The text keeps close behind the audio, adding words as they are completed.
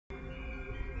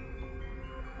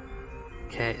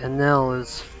Okay, Enel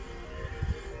is...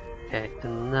 Okay,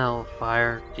 Enel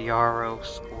fire Diaro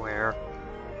square.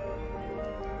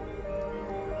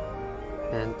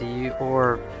 And the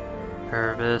orb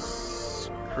Purvis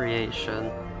creation.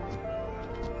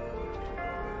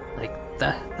 Like,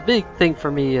 the big thing for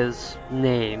me is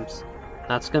names.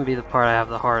 That's gonna be the part I have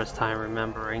the hardest time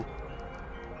remembering.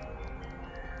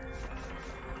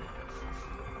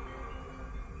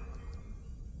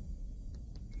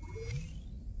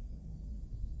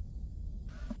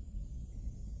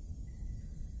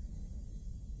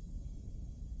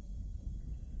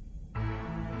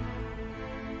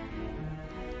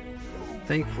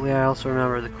 Thankfully, I also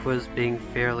remember the quiz being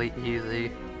fairly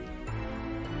easy.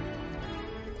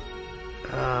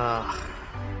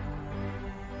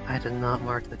 I did not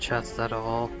mark the chest at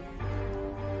all.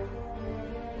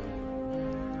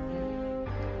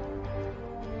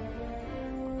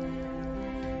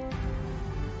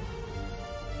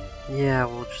 Yeah,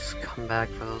 we'll just come back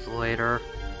for those later.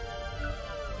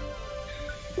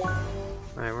 Alright,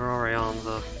 we're already on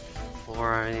the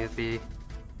floor I need to be.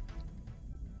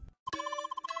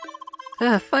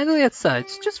 Ah, finally outside.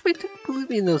 Just wait to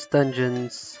gloomy in those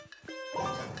dungeons.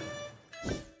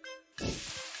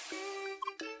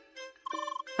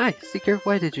 Hi, Seeker.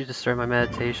 Why did you disturb my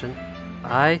meditation?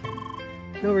 I?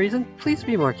 No reason. Please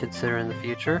be more considerate in the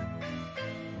future.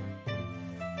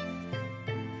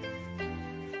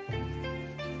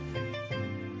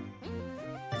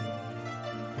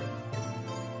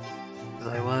 As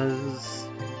I was...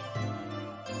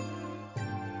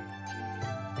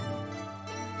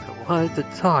 I wanted to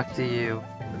talk to you.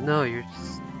 But no, you're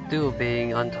still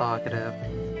being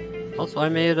untalkative. Also, I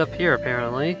made it up here,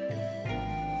 apparently.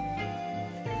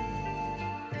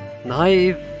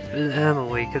 Naive and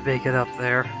Emily could make it up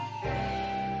there.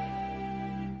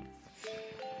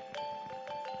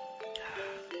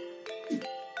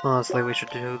 Honestly, we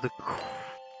should do the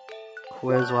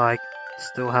quiz while I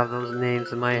still have those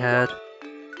names in my head.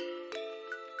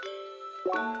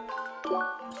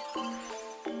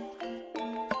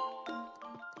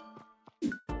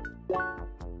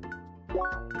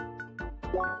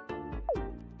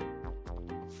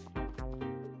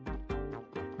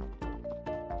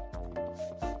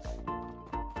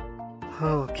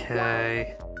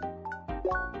 Okay.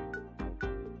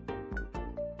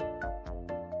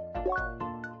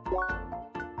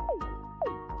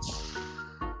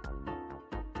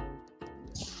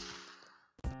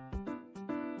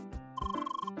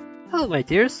 Hello, my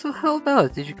dear. So how about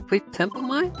it? Did you complete Temple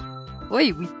Mine?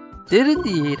 Wait, we did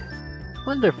indeed.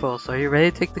 Wonderful. So are you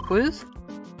ready to take the quiz?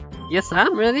 Yes,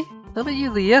 I'm ready. How about you,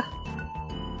 Leah?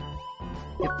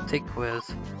 Yep, take quiz.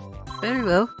 Very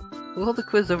well. We'll hold the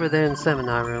quiz over there in the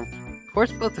seminar room. Of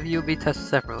course, both of you will be tested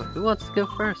separately. Who wants to go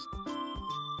first?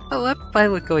 Oh, I'm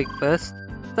fine with going first.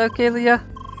 Is that okay, Leah?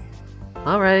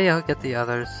 Alright, I'll get the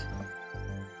others.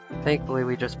 Thankfully,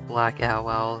 we just black out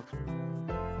while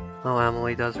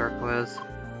Emily does her quiz.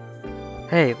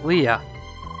 Hey, Leah.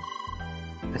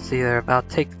 I see they're about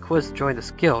to take the quiz to join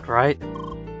this guild, right?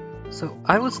 So,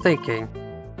 I was thinking,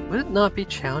 would it not be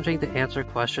challenging to answer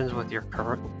questions with your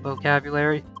current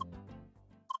vocabulary?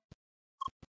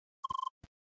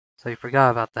 So you forgot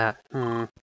about that.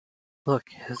 Look,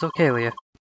 it's okay, Leah.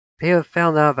 They have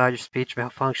found out about your speech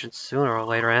malfunctions sooner or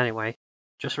later anyway.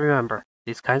 Just remember,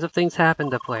 these kinds of things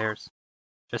happen to players.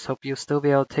 Just hope you'll still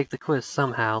be able to take the quiz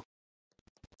somehow.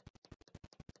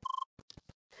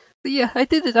 Leah, I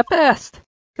did it! I passed!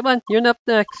 Come on, you're up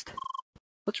next.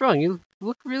 What's wrong? You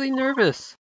look really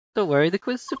nervous. Don't worry, the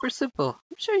quiz is super simple.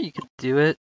 I'm sure you can do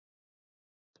it.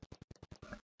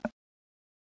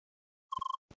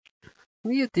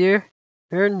 Leah, dear,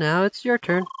 now it's your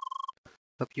turn.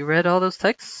 Hope you read all those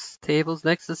text tables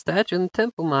next to the statue in the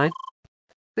temple mine.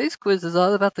 Today's quiz is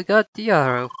all about the god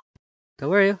Diaro. Don't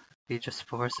worry, it'll be just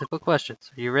 4 simple questions.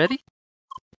 Are you ready?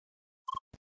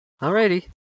 Alrighty,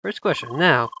 first question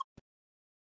now.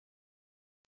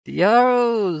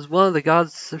 Diaro is one of the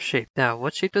gods of shape. Now,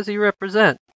 what shape does he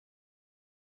represent?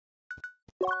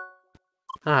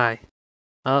 Hi.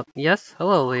 Yes,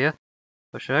 hello, Leah.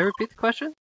 Or should I repeat the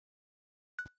question?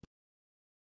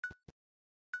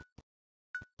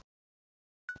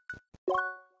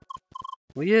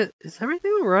 Leah, is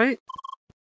everything alright?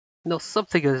 No,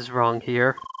 something is wrong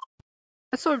here.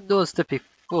 I sort of noticed it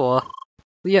before.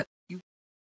 Leah, you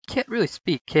can't really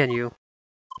speak, can you?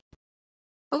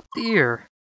 Oh dear.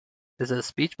 Is it a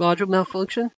speech module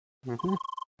malfunction?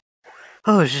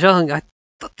 Oh, Zhang, I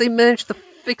thought they managed to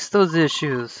fix those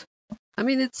issues. I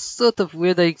mean, it's sort of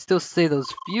weird they still say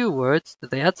those few words.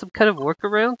 Did they add some kind of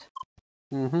workaround?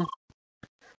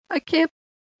 I can't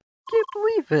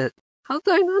believe it. How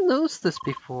did I not notice this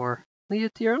before? Leah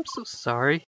dear, I'm so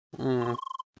sorry. Well,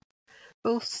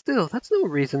 still, that's no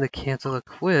reason to cancel a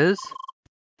quiz.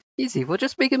 Easy, we'll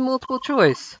just make it multiple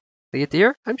choice. Leah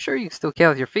dear, I'm sure you can still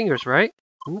count with your fingers, right?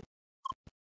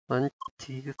 1,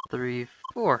 2, 3,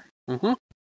 4.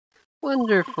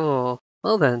 Wonderful.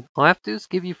 Well then, all I have to do is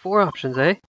give you 4 options,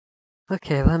 eh?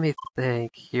 Okay, let me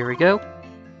think. Here we go.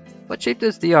 What shape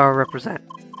does the R represent?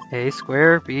 A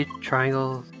square, B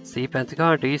triangle, C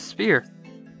pentagon, or D sphere?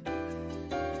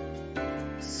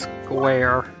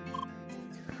 Square.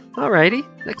 Alrighty,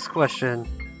 next question.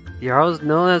 The arrow is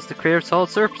known as the creator of solid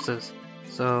surfaces.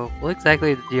 So, what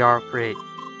exactly did the arrow create?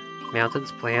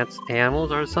 Mountains, plants,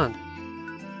 animals, or the sun?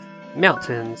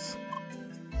 Mountains.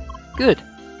 Good.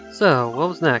 So, what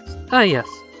was next? Ah, yes.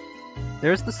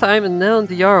 There's the Simon Nell and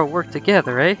the arrow work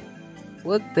together, eh?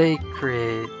 What'd they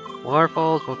create?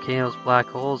 Waterfalls, volcanoes, black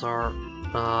holes, or,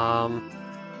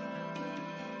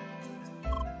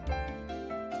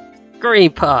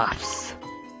 green puffs!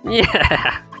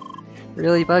 Yeah!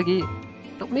 Really, Buggy?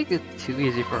 Don't make it too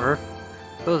easy for her.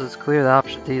 Suppose it's clear that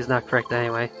option D is not correct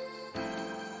anyway.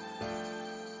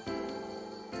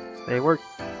 They work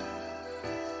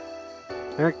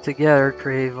together to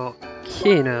create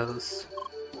volcanoes.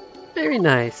 Very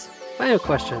nice. Final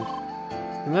question.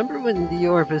 Remember when the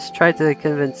Orbis tried to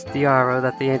convince Diaro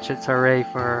that the ancients are ready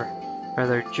for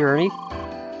their journey?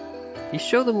 He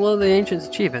showed them one of the ancients'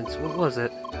 achievements. What was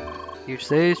it? Huge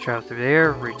cities, travel through the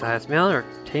air, reach the highest mountain,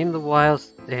 or tame the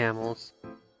wildest animals?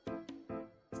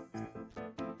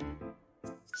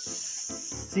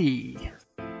 C.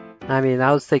 I mean,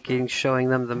 I was thinking showing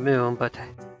them the moon, but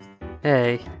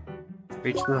hey,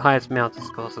 reaching the highest mountain is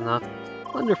close enough.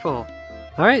 Wonderful.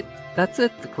 Alright, that's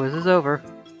it. The quiz is over.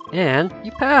 And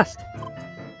you passed!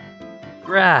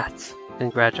 Congrats!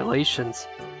 Congratulations.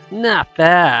 Not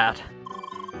bad!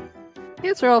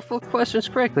 Answer all 4 questions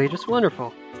correctly, just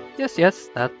wonderful. Yes,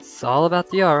 that's all about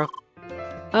the arrow.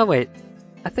 Oh wait,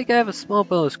 I think I have a small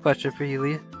bonus question for you,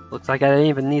 Leah. Looks like I didn't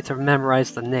even need to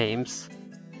memorize the names.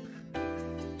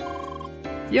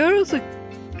 The arrow is a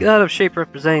god of shape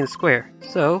representing the square.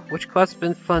 So, which class has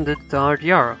been funded to honor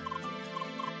the arrow?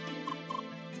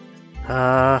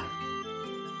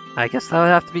 I guess that would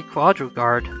have to be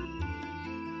Quadriguard.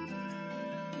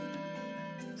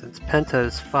 Since Penta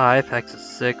is 5, Hex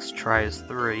is 6, Tri is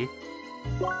 3,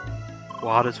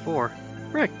 Quad is 4.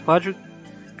 Correct,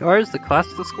 Quadriguard is the class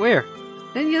of the square.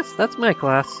 And yes, that's my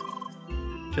class.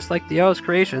 Just like the arrow's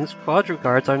creations,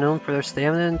 Quadriguards are known for their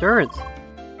stamina and endurance.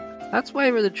 That's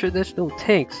why we're the traditional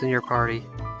tanks in your party.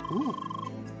 Ooh.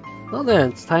 Well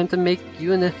then, it's time to make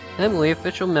you and Emily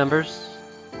official members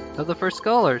of the First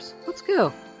Scholars. Let's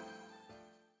go.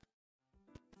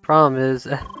 Problem is,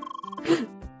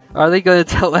 are they going to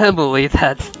tell Emily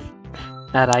that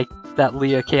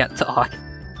Leah can't talk?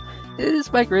 It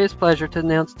is my greatest pleasure to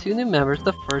announce 2 new members of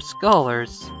the First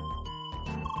Scholars.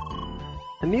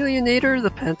 Amelia Nader, the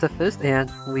Pentafist,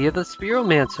 and Leah the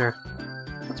Spiromancer.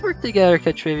 Let's work together to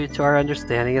contribute to our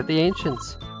understanding of the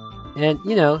ancients. And,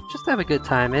 you know, just have a good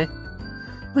time, eh?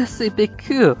 Let's say big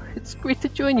coup. It's great to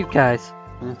join you guys.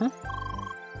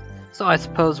 So I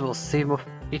suppose we'll see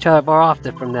each other more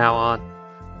often from now on.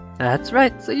 That's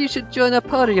right, so you should join our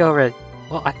party already.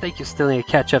 Well, I think you still need to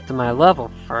catch up to my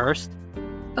level first.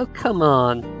 Oh, come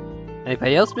on.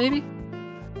 Anybody else, maybe?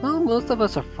 Well, most of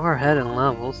us are far ahead in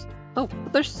levels. Oh,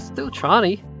 but there's still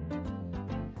Tronny.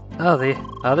 Oh, the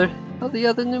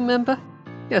other new member?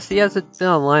 Yes, he hasn't been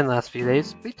online last few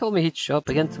days, but he told me he'd show up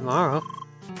again tomorrow.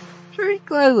 Sure, he'd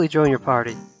gladly join your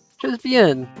party. Just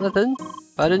bien, nothing.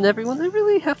 Pardon everyone, I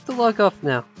really have to log off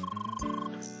now.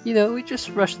 You know, we just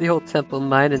rushed the whole temple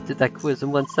mine and did that quiz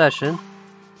in one session.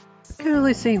 I'm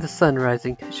currently seeing the sun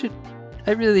rising.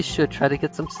 I really should try to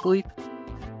get some sleep.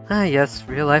 Ah yes,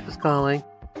 real life is calling.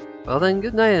 Well then,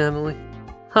 good night, Emily.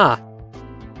 Huh.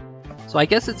 So I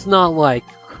guess it's not like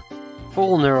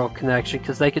full neural connection,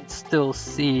 because they could still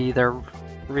see their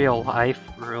real life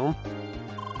room.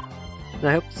 And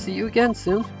I hope to see you again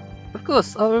soon. Of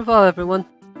course, au revoir everyone.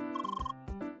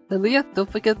 And Leah, don't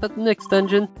forget about the next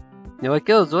dungeon. You know how it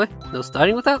goes, boy. No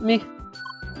starting without me.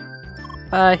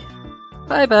 Bye.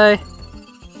 Bye-bye.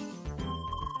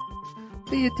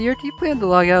 Leah dear, do you plan to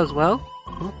log out as well?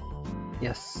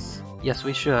 Yes. Yes,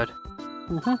 we should.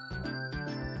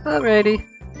 Alrighty.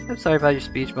 I'm sorry about your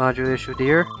speech module issue,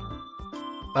 dear.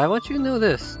 But I want you to know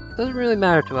this. It doesn't really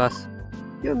matter to us.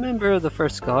 You're a member of the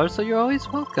First Scholar, so you're always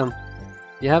welcome.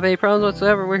 If you have any problems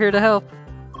whatsoever, we're here to help.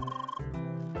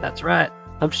 That's right.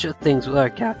 I'm sure things will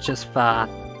work out just fine.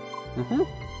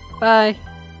 Bye.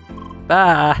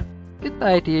 Bye.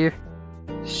 Goodbye, dear.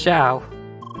 Ciao.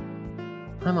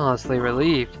 I'm honestly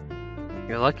relieved.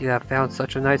 You're lucky to have found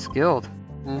such a nice guild.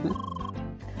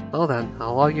 Well then,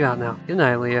 I'll log you out now. Good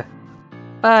night, Leah.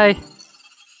 Bye!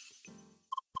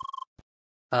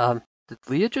 Did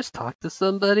Leah just talk to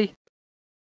somebody?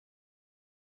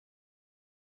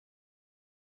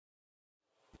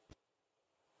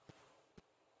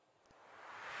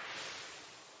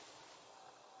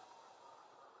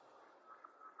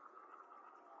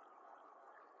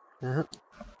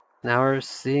 Now we're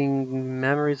seeing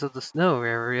memories of the snow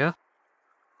area.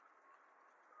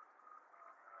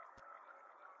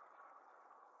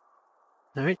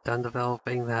 Alright, done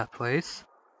developing that place.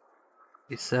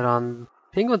 You sit on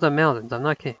penguins on mountains, I'm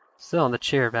not kidding. Sit on the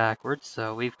chair backwards,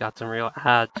 so we've got some real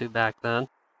attitude back then.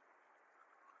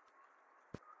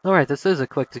 Alright, this is a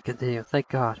click to continue, thank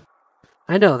God.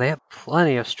 I know, they have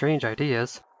plenty of strange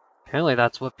ideas. Apparently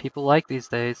that's what people like these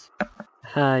days.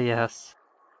 Ah, yes.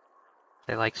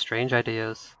 They like strange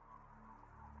ideas.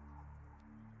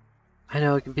 I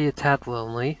know it can be a tad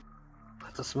lonely,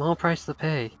 but it's a small price to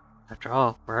pay. After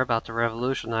all, we're about to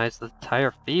revolutionize the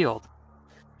entire field.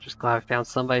 Just glad I found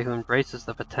somebody who embraces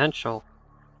the potential.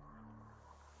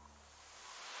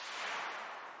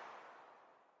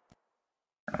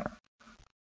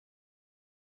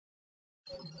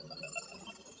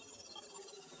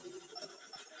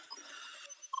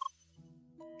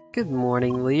 Good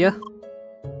morning, Leah.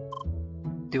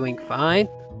 Doing fine?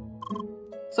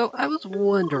 So I was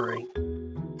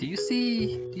wondering, do you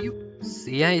see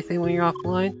anything when you're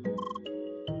offline?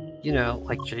 You know,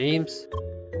 like dreams?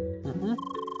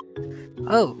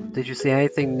 Oh, did you see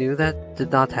anything new that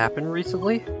did not happen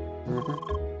recently?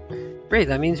 Great,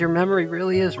 that means your memory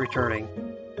really is returning.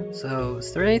 So,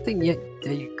 is there anything yet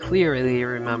that you clearly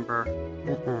remember?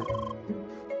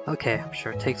 Okay, I'm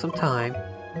sure it takes some time,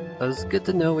 but it's good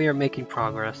to know we are making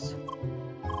progress.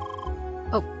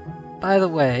 Oh, by the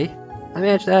way, I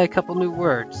managed to add a couple new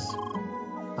words.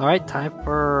 Alright, time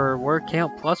for word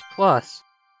count plus plus.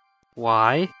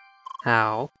 Why?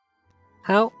 How?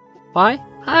 How? Why?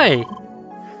 Hi!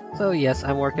 So yes,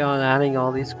 I'm working on adding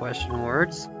all these question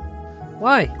words.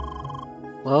 Why?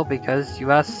 Well, because you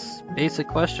ask basic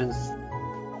questions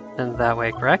in that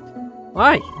way, correct?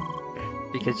 Why?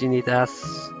 Because you need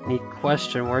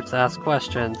question words to ask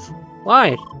questions.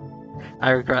 Why? I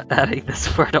regret adding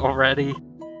this word already.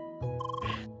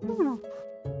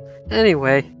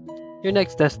 Anyway, your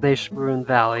next destination is Ruin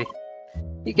Valley.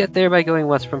 You get there by going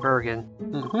west from Bergen.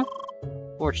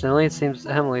 Fortunately, it seems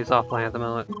Emily's offline at the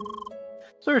moment.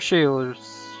 So she will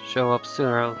show up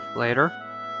sooner or later.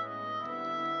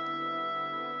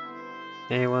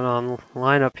 Anyone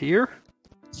online up here?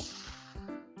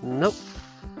 Nope.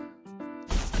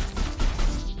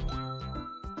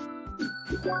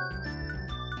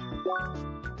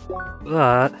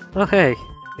 But, oh hey,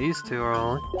 these two are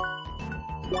on.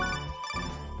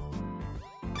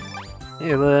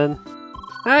 Hey Lynn.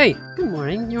 Hi, good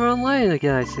morning, you're online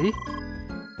again I see.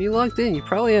 When you logged in, you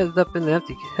probably ended up in the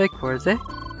empty headquarters, eh?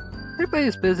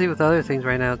 Everybody's busy with other things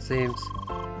right now it seems.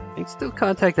 You can still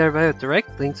contact everybody with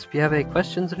direct links if you have any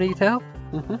questions or need help.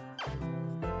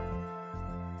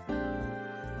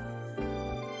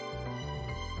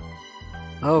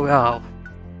 Oh wow.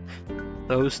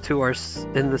 Those two are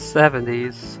in the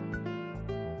 70s.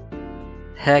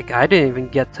 Heck, I didn't even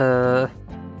get to...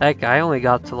 Heck, I only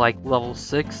got to like level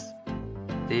 6.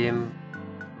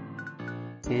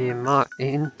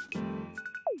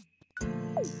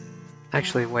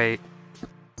 Actually, wait.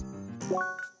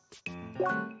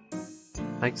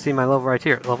 I can see my level right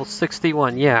here. Level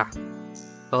 61, yeah.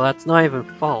 Well, that's not even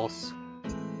false.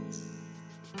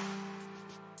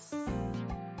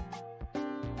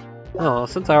 Oh,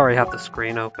 since I already have the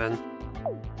screen open.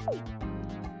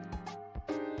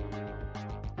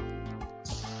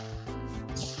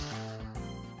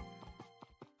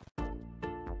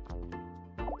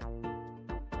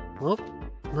 Well,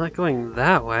 I'm not going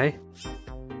that way.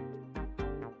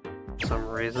 For some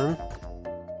reason.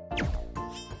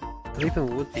 It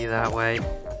even would be that way.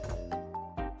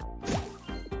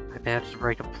 I managed to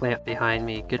break a plant behind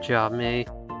me. Good job, me.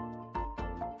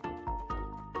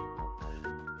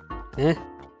 If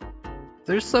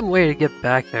there's some way to get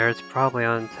back there, it's probably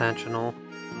unintentional.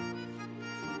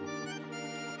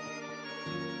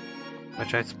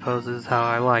 Which I suppose is how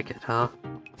I like it, huh?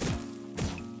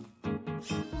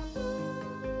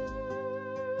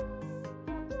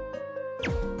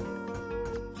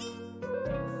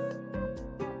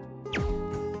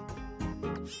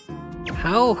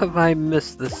 How have I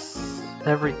missed this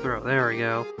every throw? There we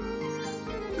go.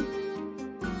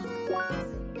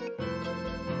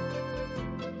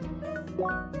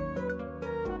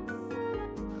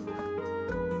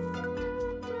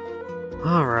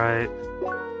 Alright.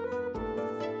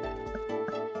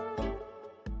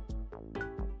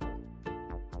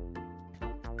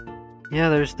 Yeah,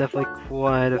 there's definitely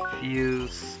quite a few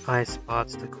ice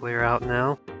spots to clear out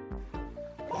now.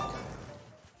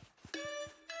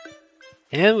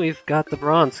 And we've got the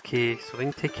bronze key, so we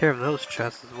can take care of those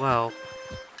chests as well.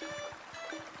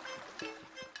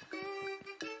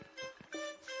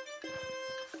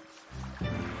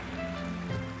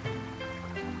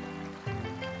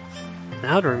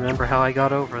 Now to remember how I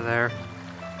got over there.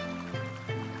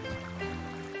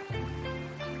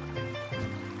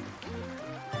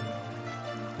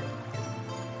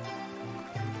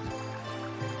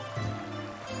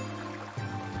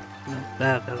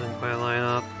 That doesn't quite line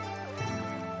up.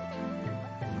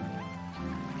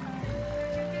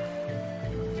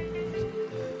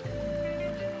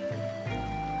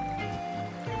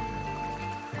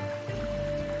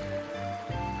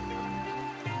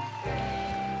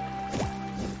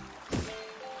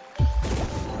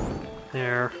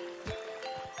 There.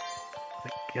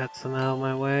 Get some out of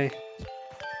my way.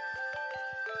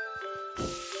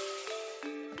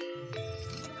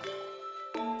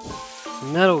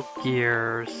 Metal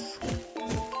gears.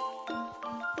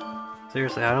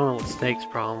 Seriously, I don't know what Snake's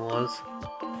problem was.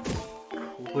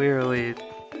 Clearly,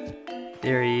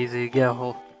 very easy to get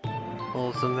hold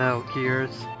of some metal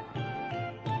gears.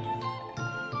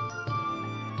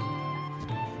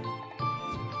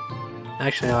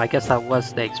 Actually, no, I guess that was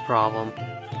Snake's problem.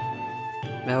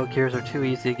 Metal gears are too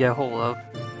easy to get hold of.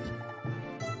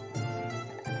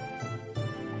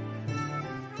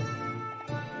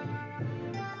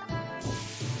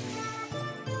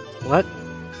 What?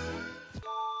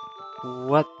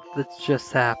 What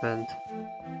just happened?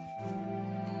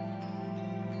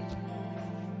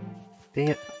 Dang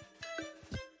it.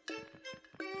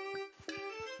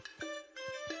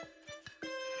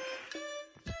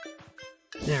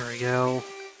 There we go.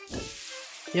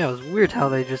 Yeah, it was weird how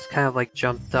they just kind of like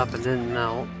jumped up and didn't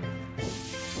melt.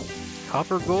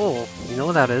 Copper gold. You know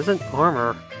what that isn't?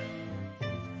 Armor.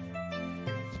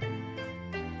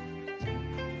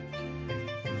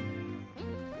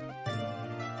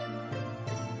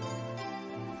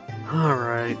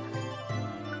 Alright.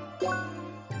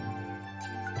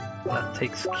 That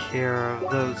takes care of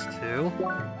those two.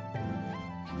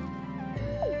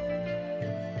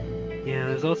 Yeah,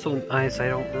 there's also an ice I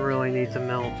don't really need to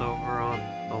melt over on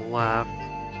the left.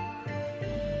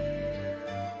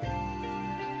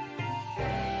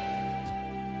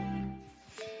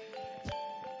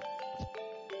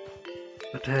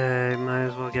 But hey, might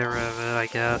as well get rid of it, I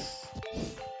guess.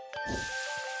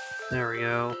 There we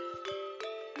go.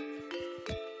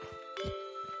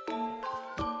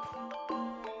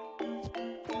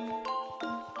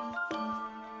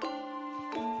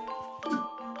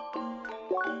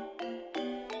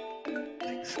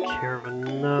 Care of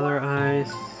another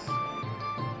ice.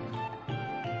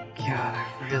 God,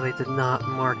 I really did not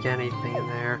mark anything in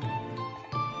there.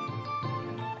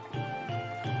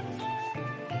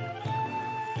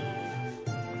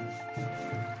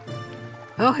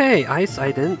 Oh hey, ice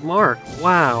I didn't mark.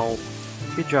 Wow.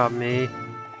 Good job, me.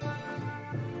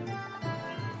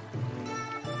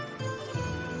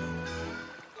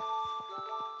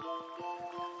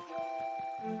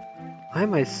 Why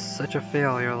am I such a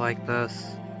failure like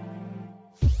this?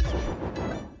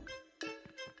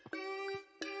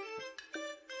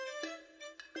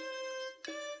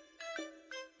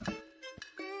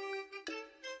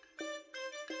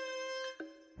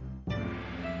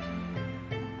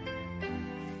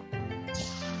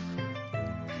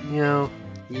 You know,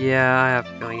 yeah, I have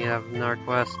a feeling you have another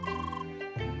quest.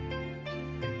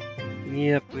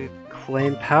 Yep, we've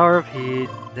claimed Power of Heat,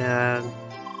 and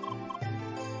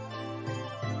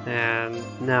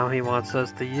now he wants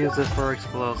us to use it for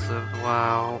explosives.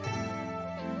 Wow.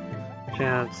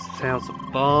 Chance, sounds of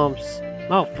bombs.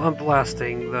 Oh, I'm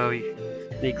blasting, though. You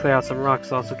need to clear out some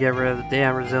rocks, also get rid of the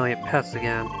damn resilient pests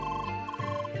again.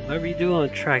 Whatever you do on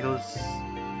the track, those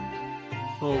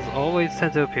holes always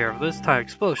tend to appear. This time,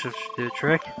 explosives should do the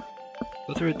trick.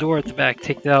 Go through a door at the back,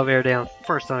 take the elevator down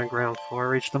first on the ground floor,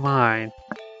 reach the mine.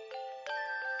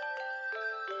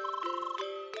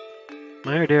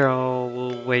 My dear,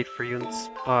 will wait for you on the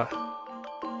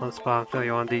spot and fill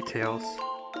you on details.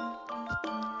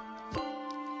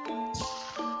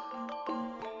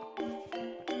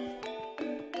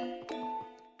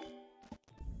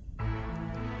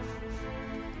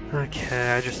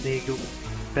 Okay, I just need to go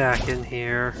back in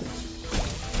here.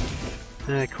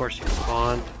 And of course you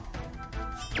spawned.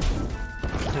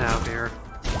 Get out of here.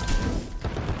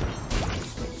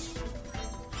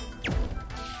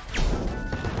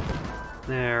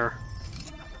 There.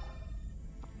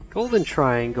 Golden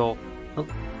triangle. Oh,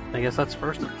 I guess that's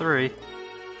first of 3.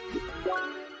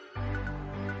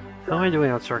 How am I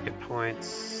doing on circuit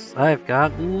points? Yes, I've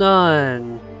got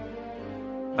none.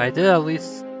 I did at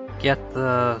least get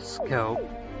the scope.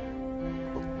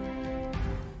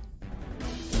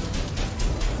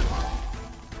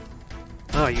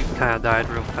 Oh, you kinda died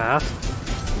real fast.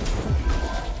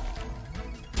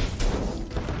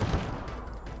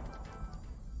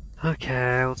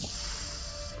 Okay,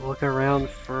 let's look around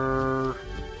for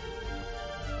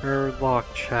her lock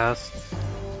chest.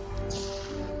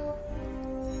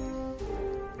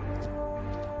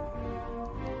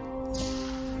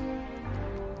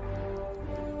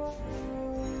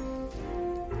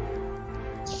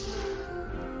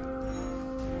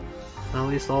 At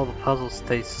least all the puzzles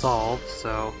stay solved,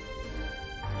 so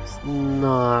it's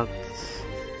not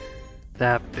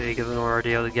that big of an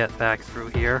ordeal to get back through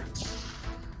here.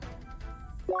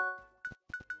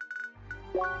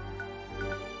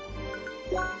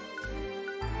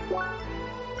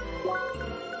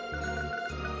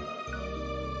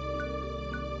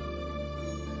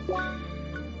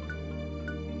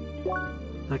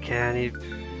 Okay, I need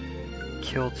to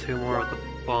kill 2 more of the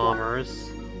bombers.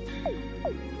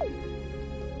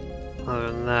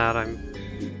 Other than that, I'm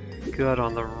good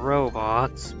on the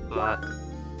robots, but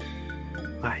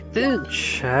I didn't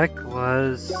check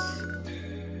was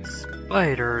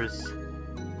spiders.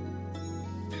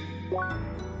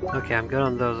 Okay, I'm good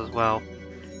on those as well.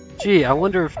 Gee, I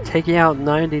wonder if taking out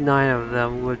 99 of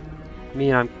them would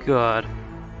mean I'm good.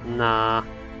 Nah.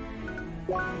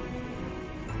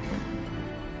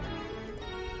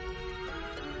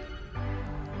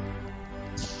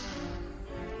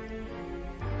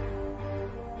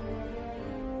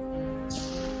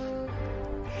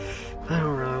 I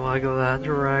don't really want to go that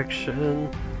direction.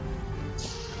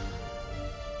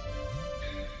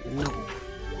 Nope.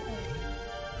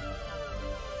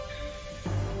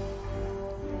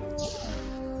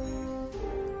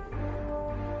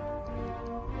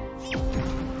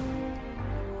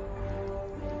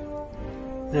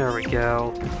 There we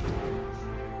go.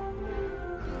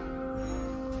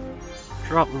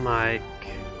 Drop mic.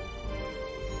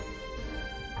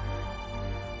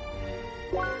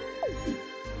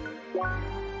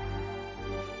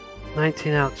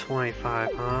 $19 out of 25,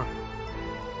 huh?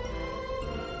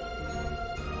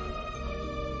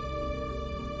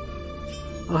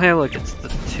 Oh hey look, it's the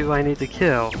 2 I need to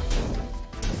kill.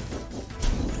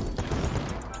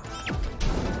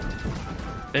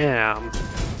 Bam.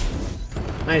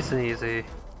 Nice and easy.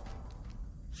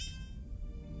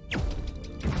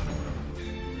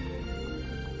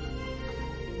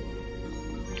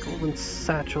 Golden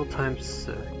satchel times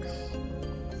 6.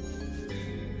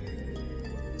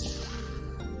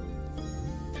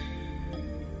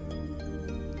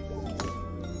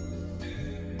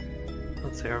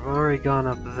 Let's see, I've already gone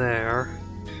up there.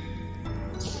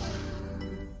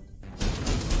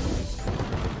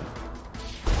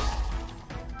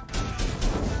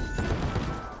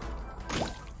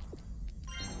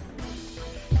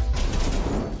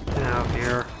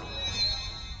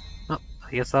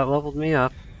 I guess that leveled me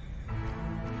up.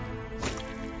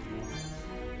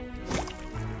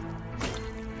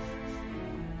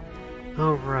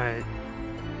 Alright.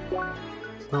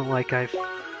 It's not like I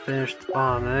finished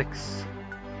Onyx.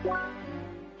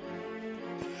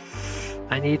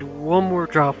 I need 1 more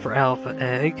drop for Alpha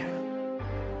Egg.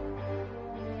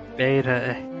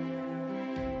 Beta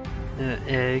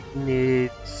Egg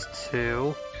needs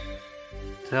 2.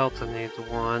 Delta needs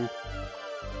 1.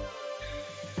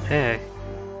 Hey.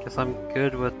 Guess I'm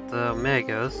good with the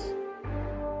Megas.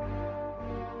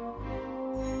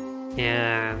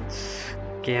 And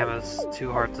Gamma's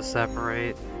too hard to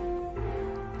separate.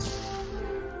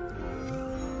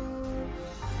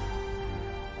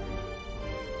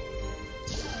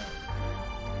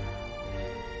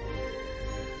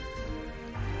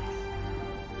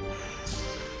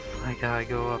 I gotta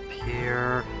go up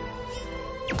here.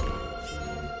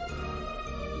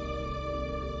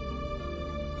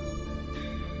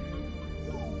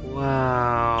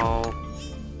 Wow.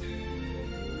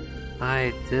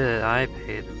 I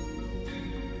paid.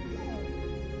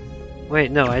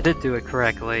 Wait, no, I did do it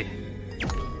correctly.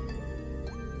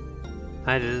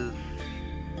 I don't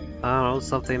know,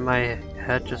 something in my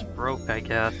head just broke, I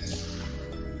guess.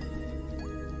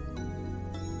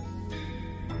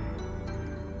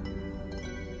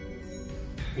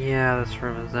 Yeah, this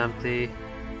room is empty.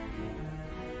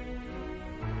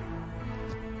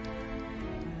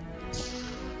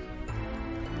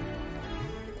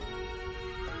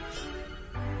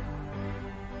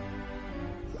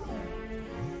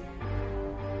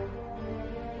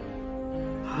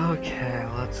 Okay,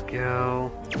 let's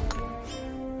go.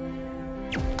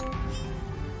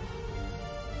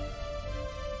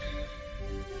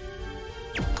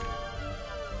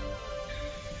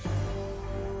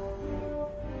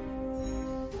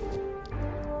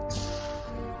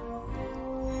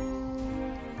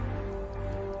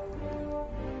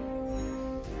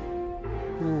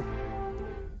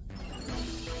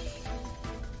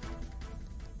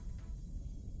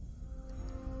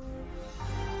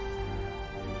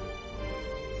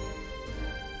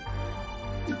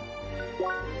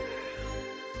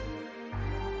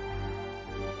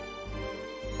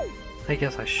 I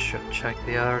guess I should check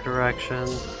the other direction.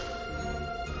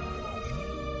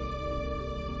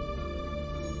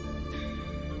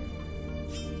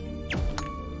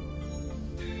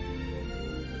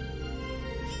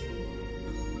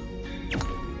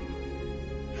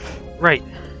 Right.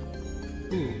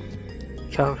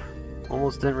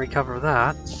 Almost didn't recover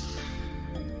that.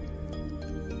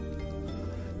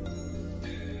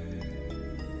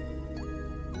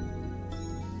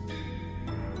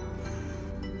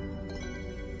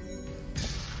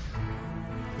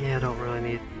 Yeah, I don't really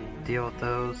need to deal with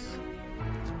those.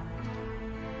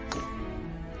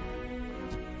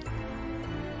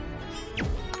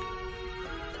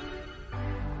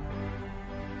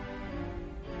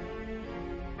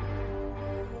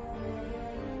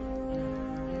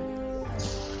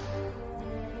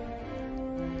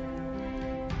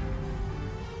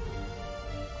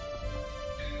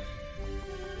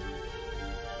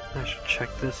 I should check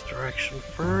this direction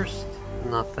first.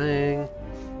 Nothing.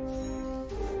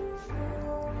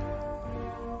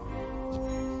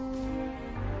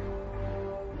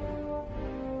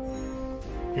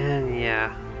 And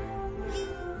yeah.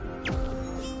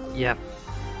 Yep.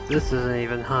 This isn't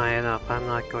even high enough. I'm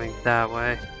not going that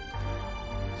way.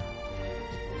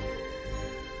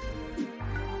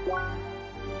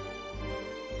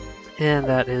 And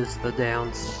that is the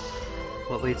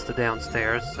what leads to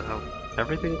downstairs, so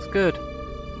everything's good.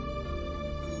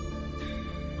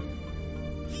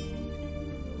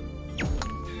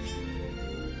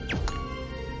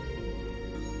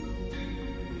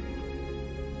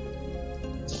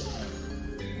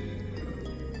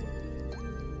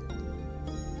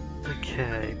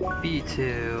 Okay,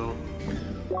 B2.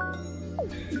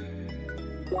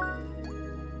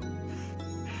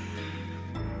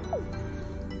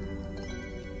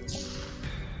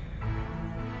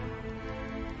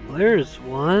 There's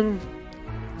one.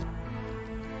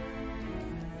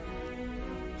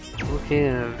 Looking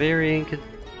at a very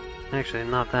actually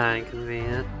not that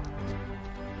inconvenient.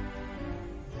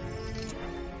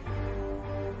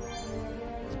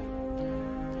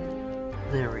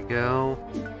 There we go.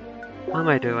 What am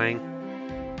I doing?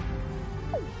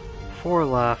 4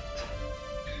 left.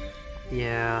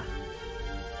 Yeah.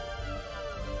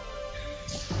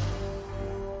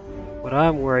 What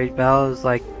I'm worried about is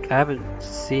like I haven't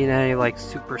seen any like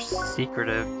super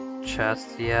secretive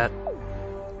chests yet.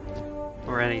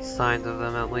 Or any signs of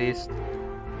them at least.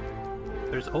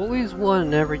 There's always one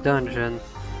in every dungeon.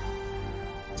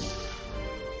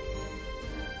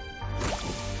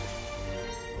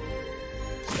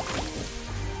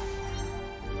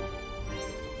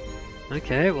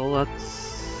 Okay, well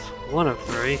that's one of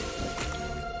 3.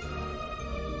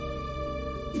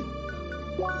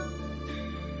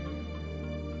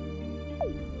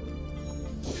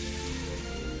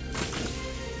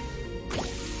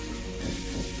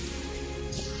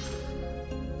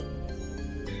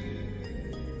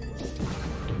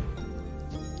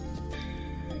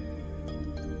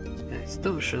 I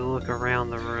still should look around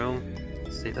the room,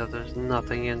 see that there's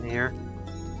nothing in here.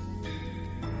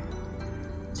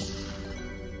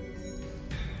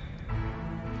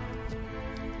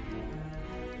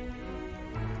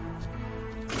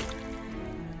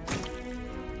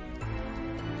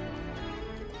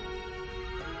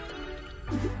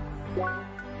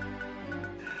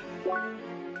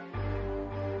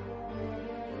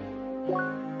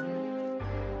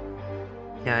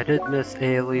 Yeah, I did miss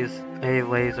a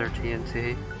laser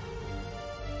TNT.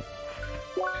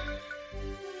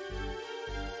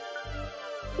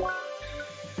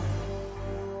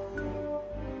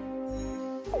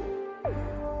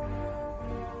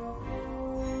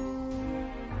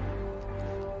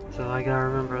 So I gotta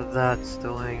remember that's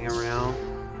still hanging around.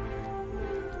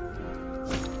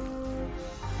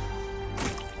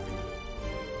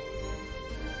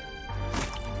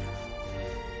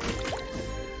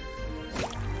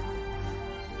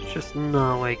 Just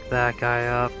not wake that guy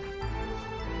up.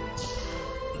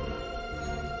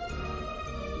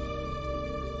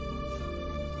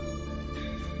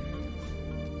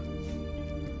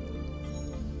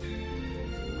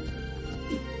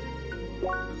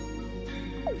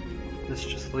 This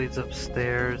just leads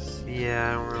upstairs.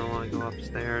 Yeah, I don't really want to go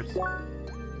upstairs.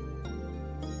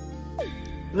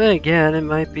 Then again, it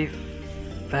might be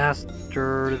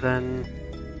faster than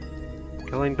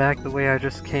going back the way I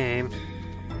just came.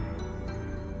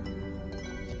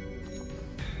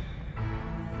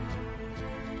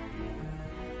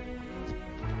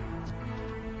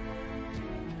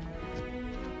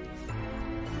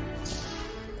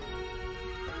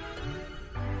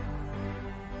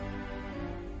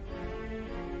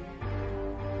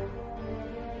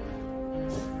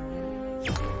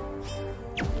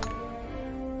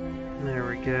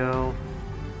 go.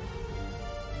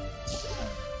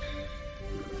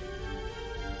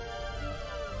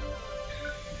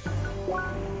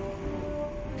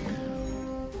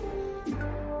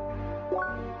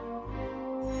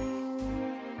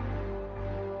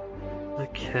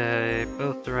 Okay,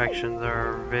 both directions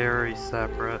are very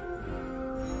separate.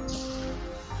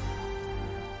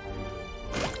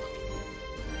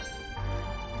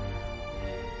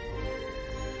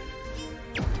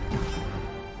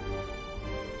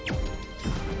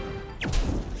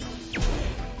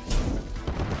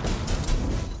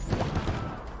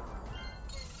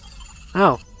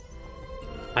 Oh,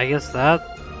 I guess that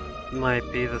might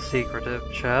be the secretive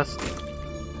chest.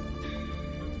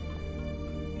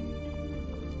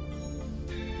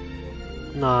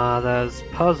 Not as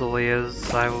puzzly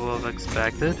as I would have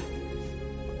expected.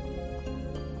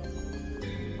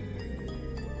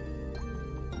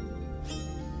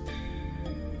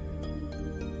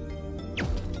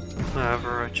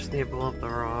 However, I just need to blow up the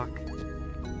rock.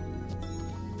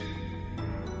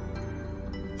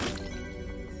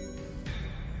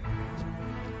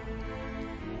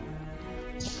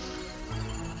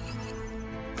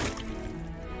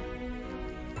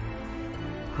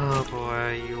 Oh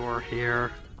boy, you're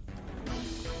here.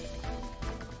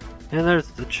 And there's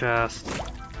the chest.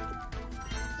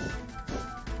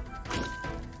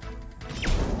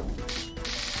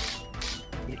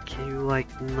 Can you,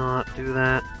 like, not do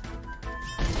that?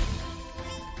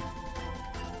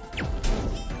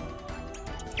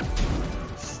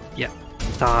 Yep,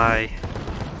 die.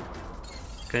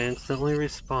 Can instantly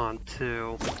respawn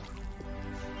too.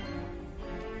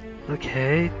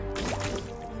 Okay.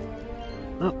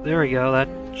 Oh, there we go. That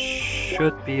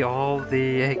should be all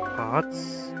the egg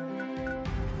pots.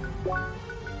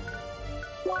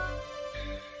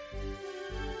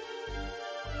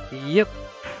 Yep.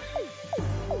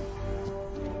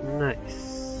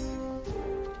 Nice.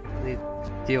 Don't need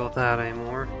to deal with that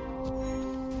anymore.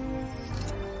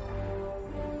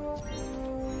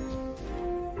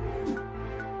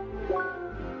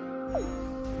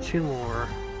 Two more.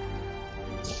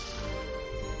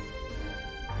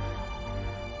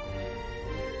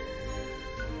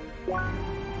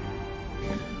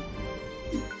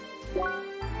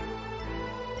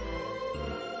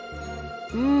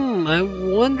 I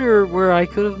wonder where I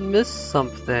could have missed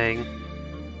something.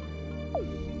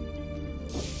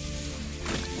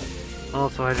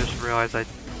 Also, I just realized I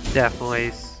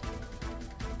definitely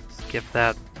skipped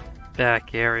that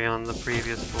back area on the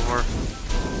previous floor.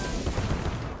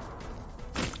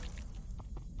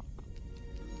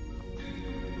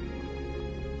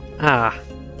 Ah.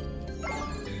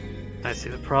 I see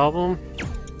the problem.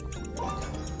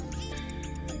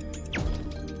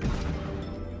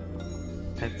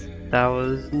 That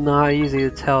was not easy to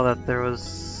tell that there was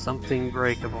something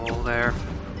breakable there.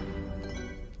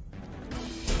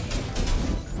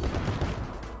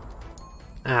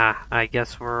 Ah, I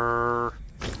guess we're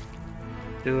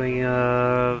doing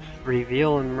a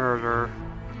reveal and murder.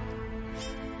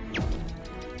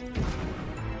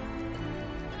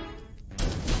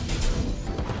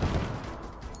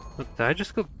 Did I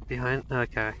just go behind?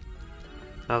 Okay.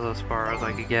 That was as far as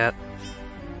I could get.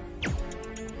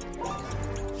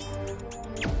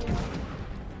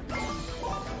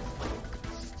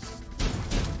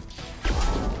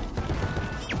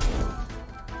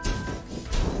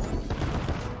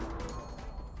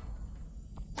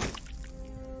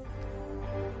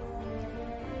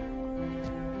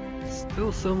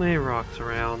 Still so many rocks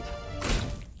around.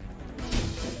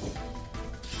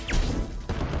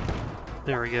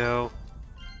 There we go.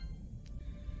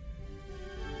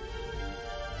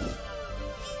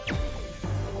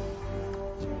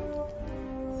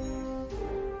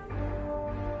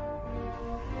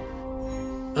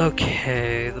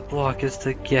 Okay, the block is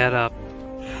to get up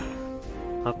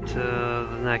to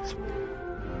the next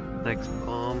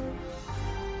bomb.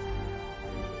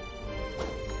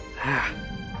 Ah,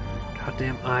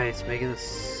 goddamn ice, making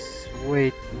this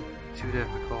way too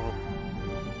difficult.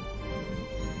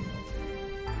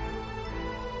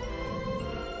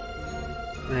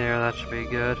 There, that should be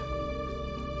good.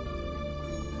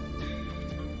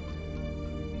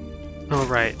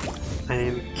 Alright, I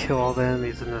need to kill all the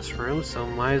enemies in this room, so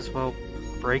might as well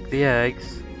break the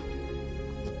eggs.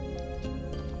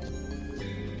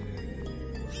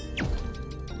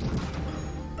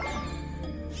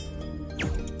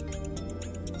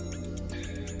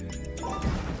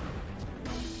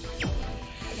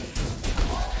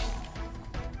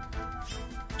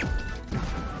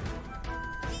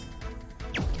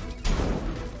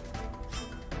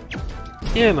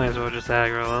 Yeah, might as well just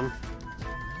aggro them.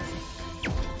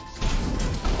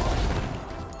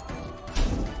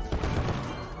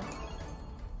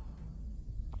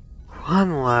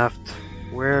 one left.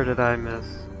 Where did I miss?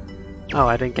 Oh,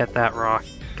 I didn't get that rock.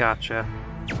 Gotcha.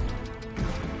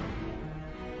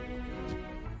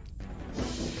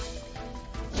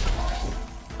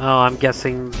 Oh, I'm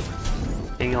guessing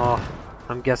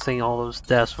all those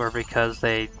deaths were because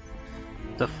they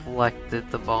deflected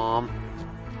the bomb.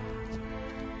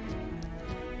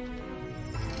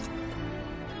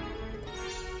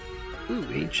 Ooh,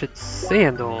 ancient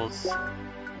sandals.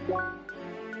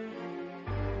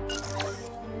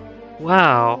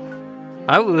 Wow.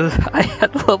 I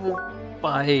had level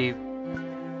 5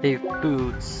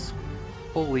 boots.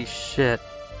 Holy shit.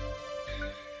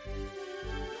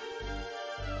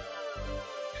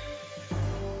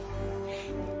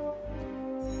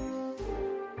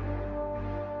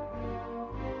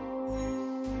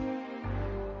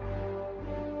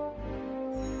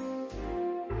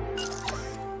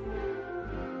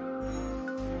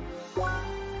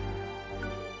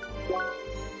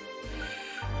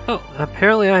 Oh,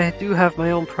 apparently I do have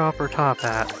my own proper top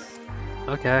hat.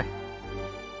 Okay.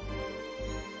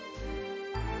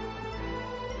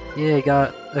 Yeah, I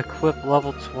got equipped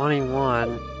level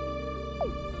 21.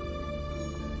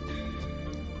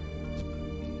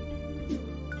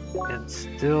 And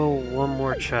still one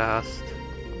more chest.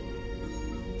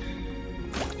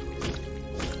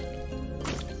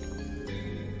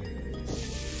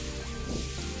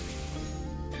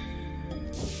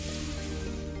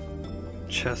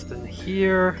 Chest in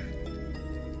here.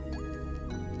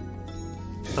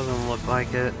 Doesn't look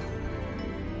like it.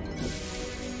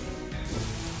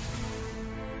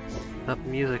 That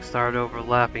music started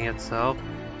overlapping itself.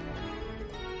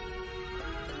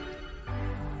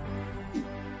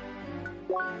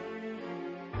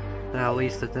 At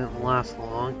least it didn't last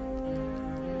long.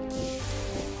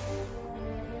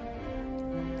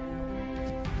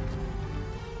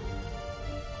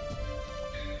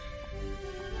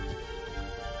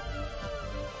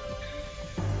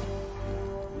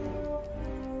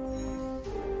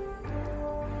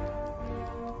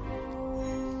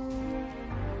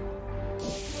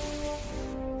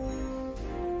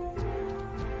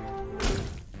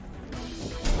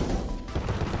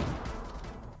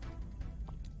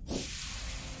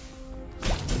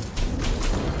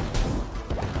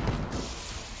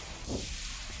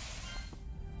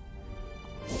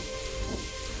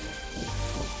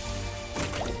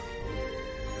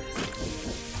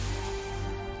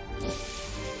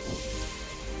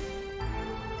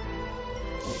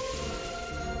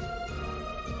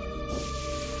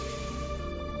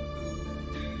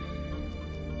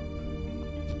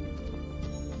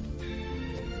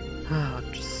 Oh,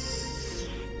 just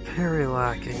very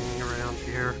lacking around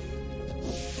here.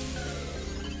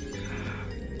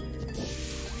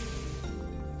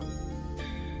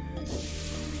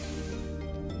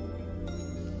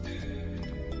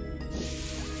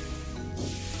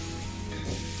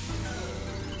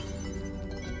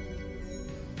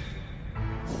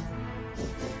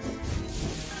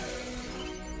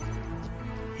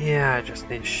 Yeah, I just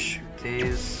need to shoot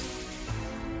these.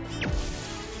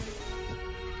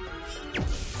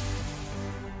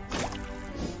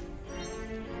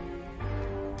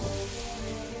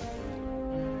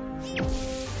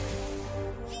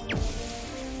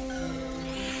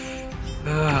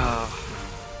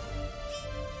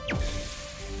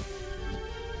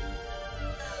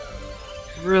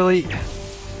 Really?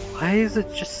 Why is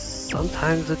it just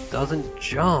sometimes it doesn't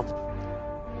jump?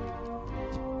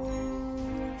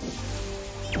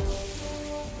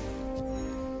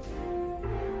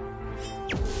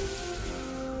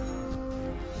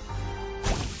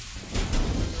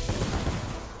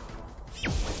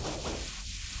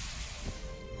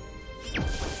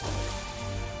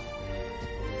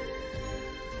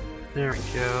 There we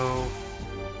go.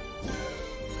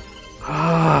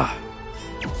 Ah,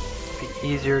 be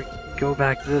easier to go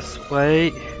back this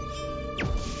way.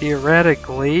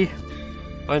 Theoretically,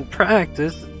 but in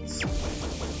practice, it's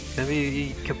gonna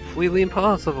be completely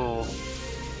impossible.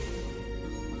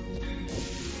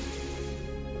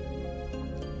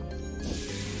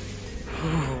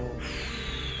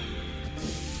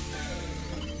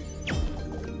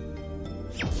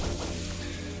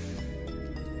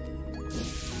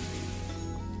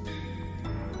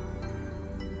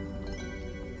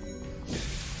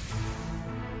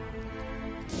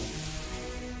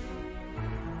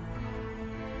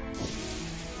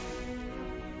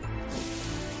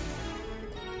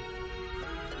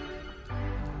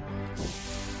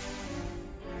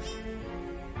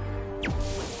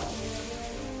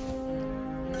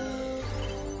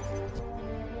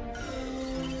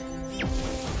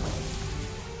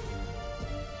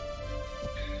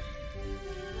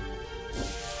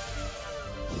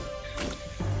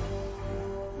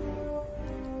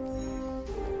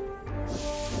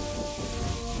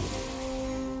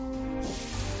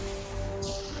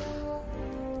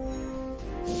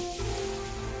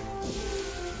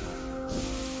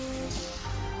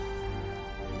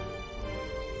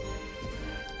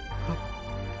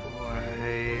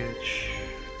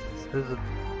 There's a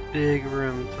big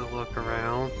room to look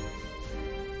around.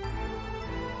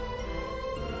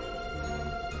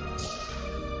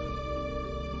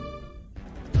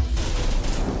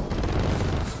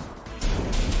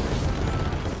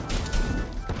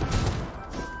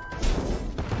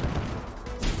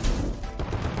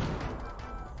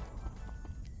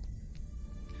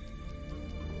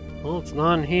 Well, it's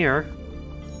not in here.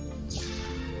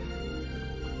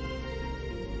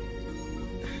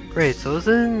 Great, so is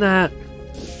it in that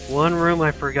one room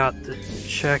I forgot to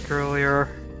check earlier?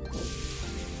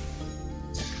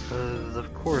 Because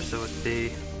of course it would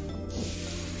be.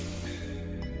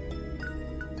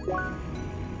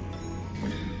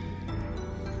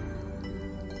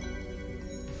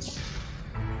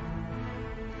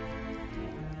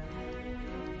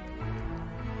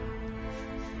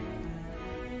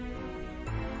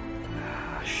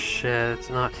 Shit, it's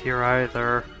not here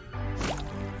either.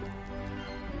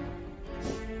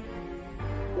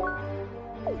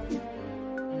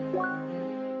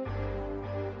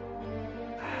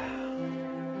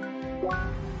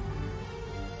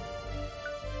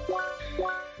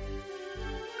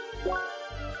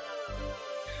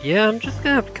 Yeah, I'm just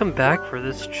gonna have to come back for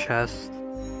this chest.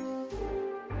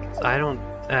 I don't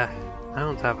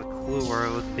have a clue where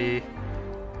it would be.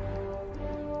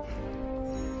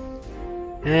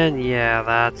 And yeah,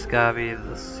 that's gotta be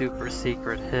the super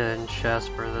secret hidden chest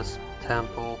for this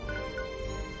temple.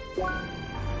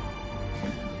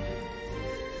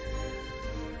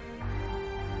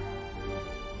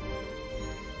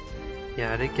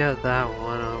 Yeah, I did get that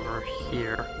one over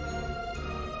here.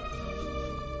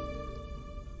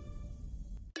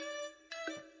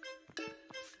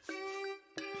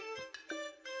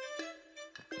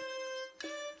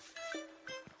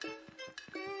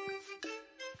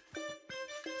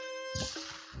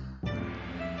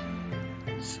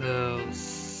 So,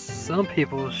 some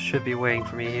people should be waiting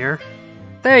for me here.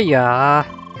 There you are!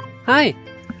 Hi!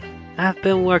 I've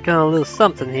been working on a little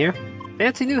something here.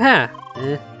 Fancy new hat!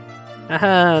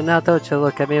 Haha, now don't you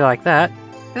look at me like that.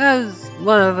 That is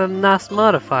one of them nice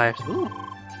modifiers. Ooh.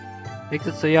 Makes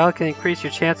it so y'all can increase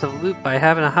your chance of loot by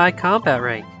having a high combat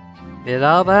rank. Did it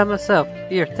all by myself.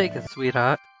 Here, take it,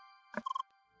 sweetheart.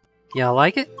 Y'all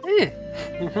like it?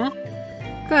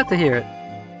 Glad to hear it.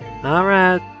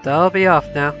 Alright, I'll be off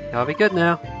now. Y'all be good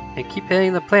now. And keep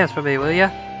hitting the plants for me, will ya?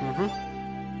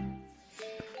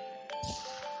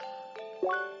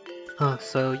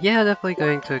 So yeah, definitely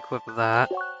going to equip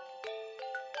that.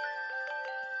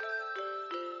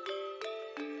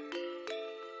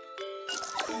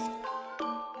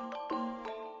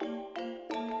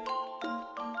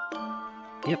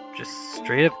 Yep, just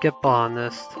straight up get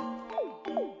bonused.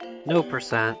 No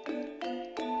percent.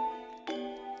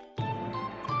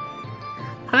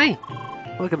 Hi!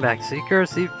 Welcome back, Seeker.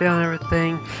 So you found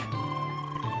everything.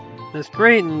 This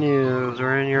great news,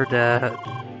 we're in your debt.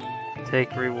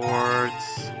 Take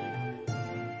rewards.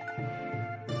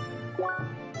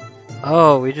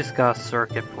 Oh, we just got a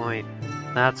circuit point.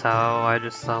 That's how I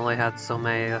just suddenly had so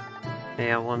many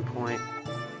at one point.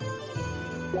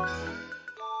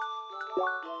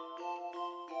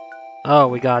 Oh,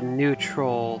 we got a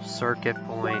neutral circuit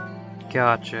point.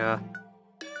 Gotcha.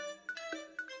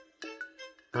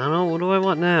 I don't know, what do I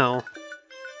want now?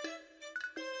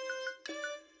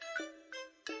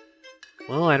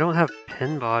 Well, I don't have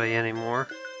pin body anymore.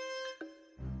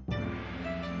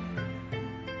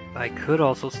 I could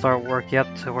also start working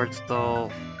up towards the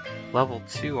level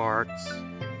 2 arts.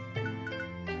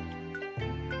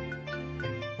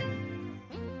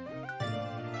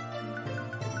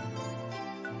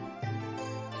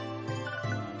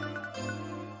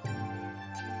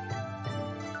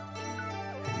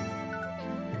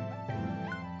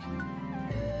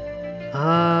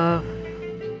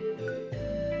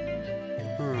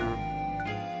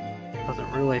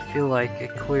 Doesn't really feel like a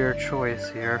clear choice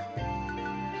here.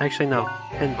 Actually, no,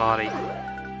 pin body.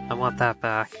 I want that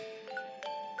back.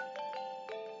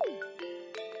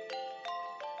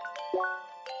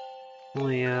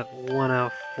 Only at 1 out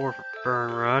of 4 for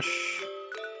Burn Rush.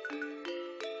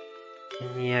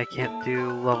 And yeah, I can't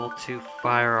do level 2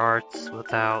 fire arts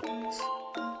without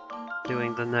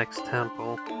doing the next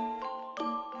temple.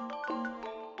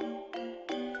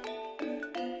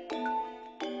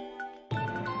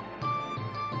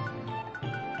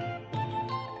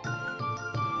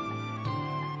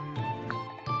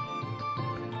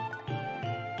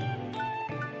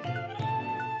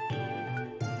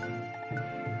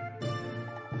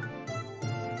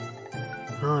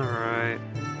 Alright.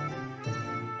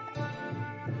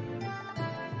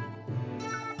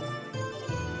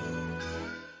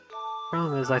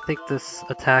 Problem is I think this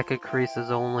attack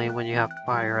increases only when you have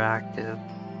fire active.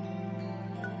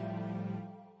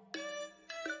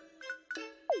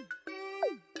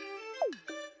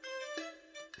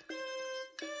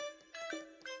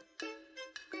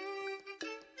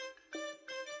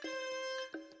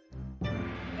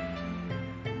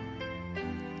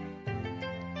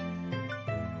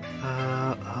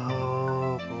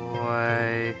 Oh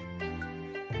boy.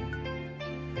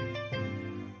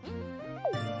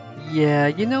 Yeah,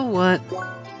 you know what?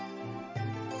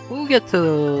 We'll get to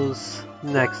those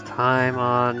next time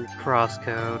on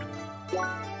CrossCode.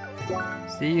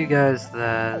 See you guys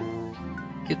then.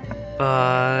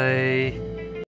 Goodbye.